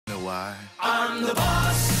why? I'm the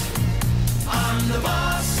boss. I'm the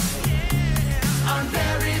boss. I'm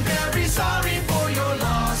very, very sorry for your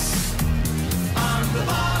loss. I'm the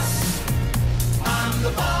boss. I'm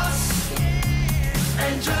the boss.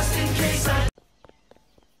 And just in case I...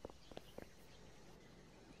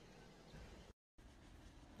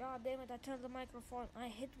 God damn it, I turned the microphone. I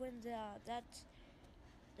hate when that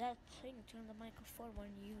thing turned the microphone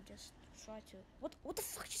when you just try to... What the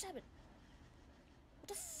fuck just happened? What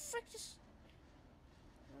the frick just...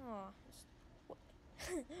 Oh,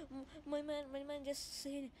 my man just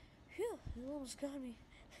said, phew, he almost got me.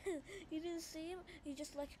 You didn't see him? He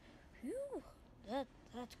just like, phew, that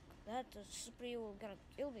super evil gonna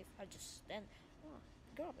kill me if I just stand. Oh,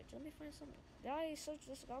 garbage, let me find something. Did I search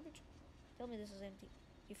this garbage? Tell me this is empty.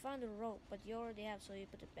 You found a rope, but you already have, so you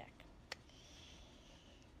put it back.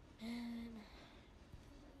 And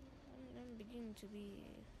I'm beginning to be...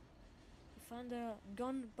 You found a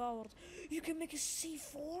gun-powered... You can make a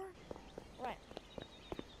C4? Right.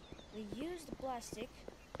 We use the plastic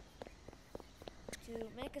to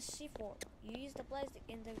make a C4. You use the plastic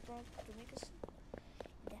in the front to make a C4.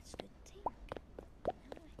 That's the thing. Now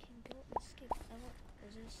I can go and skip.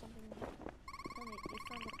 Is there something here? Tell me, we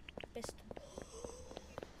found a pistol.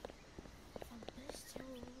 Found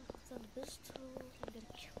a pistol. I'm gonna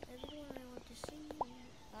kill everyone I want to see.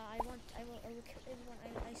 I will kill everyone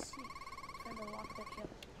I see. Found a lock that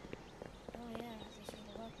killed. Oh yeah, there's a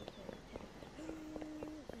lock that killed.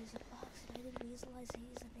 There's a box and I didn't realize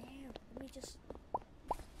he's in there. Let me just...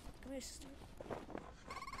 Come here, sister.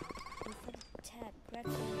 We found a tab. Grab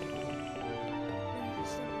it.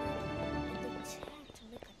 Use the tab to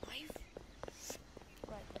make a knife.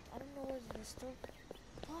 Right, but I don't know where the store...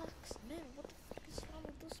 Box! Man, what the fuck is wrong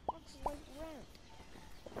with those boxes right around?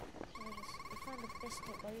 We found a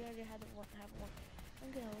pistol, but we already have one.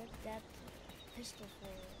 I'm gonna let that pistol for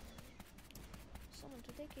someone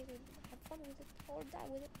to take it and have fun with it or die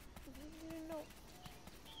with it. You know.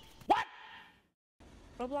 What?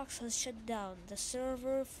 Roblox has shut down the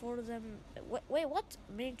server for them. Wait, what?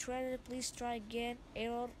 Main thread, please try again.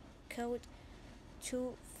 Error code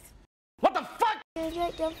 2. What the fuck?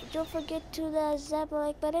 Don't forget to zap the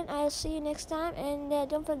like button. I'll see you next time, and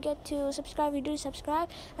don't forget to subscribe. If you do subscribe,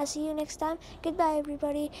 I'll see you next time. Goodbye,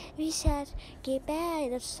 everybody. We said goodbye.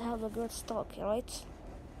 That's how the girls talk, right?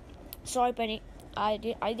 Sorry, Penny. I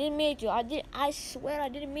didn't mean to. I swear I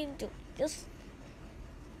didn't mean to. Just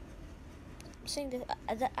saying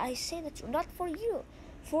that I say that not for you,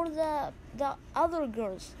 for the other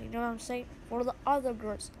girls. You know what I'm saying? For the other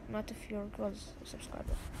girls, not if you're girls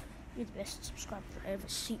subscriber. You're the best subscriber I ever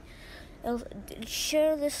see.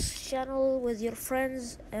 Share this channel with your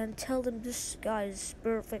friends and tell them this guy is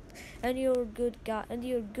perfect and you're a good guy and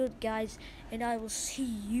you're good guys, and I will see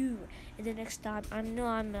you in the next time.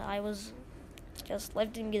 I was just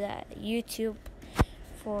living that YouTube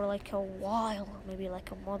for like a while, maybe like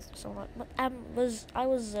a month or something. But I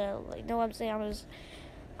was like, you know what I'm saying?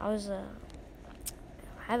 I was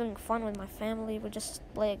having fun with my family. We just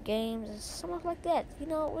play games and something like that. You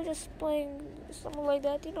know, we're just playing something like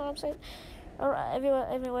that. You know what I'm saying? Alright,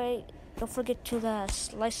 anyway, don't forget to I'm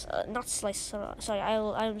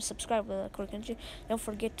subscribed with Korean Country. Don't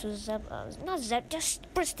forget to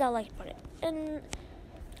just press that like button and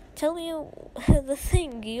tell me the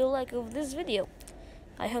thing you like of this video.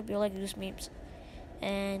 I hope you like these memes,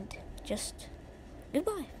 and just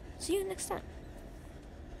goodbye. See you next time.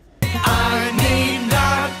 I need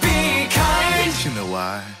not be kind. You know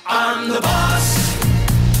why? I'm the boss.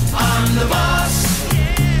 I'm the boss.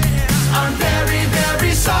 I'm very,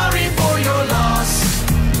 very sorry for your loss.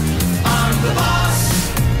 I'm the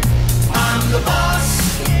boss. I'm the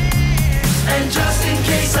boss. And just in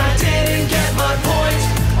case I didn't get my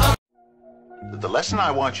point. The lesson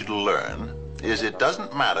I want you to learn is it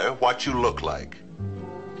doesn't matter what you look like.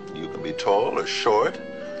 You can be tall or short,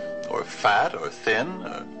 or fat or thin,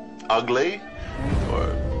 or ugly,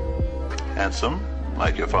 or handsome,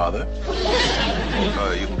 like your father.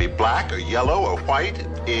 You can be black or yellow or white.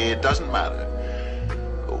 It doesn't matter.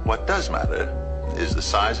 What does matter is the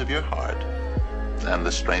size of your heart and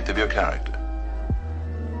the strength of your character.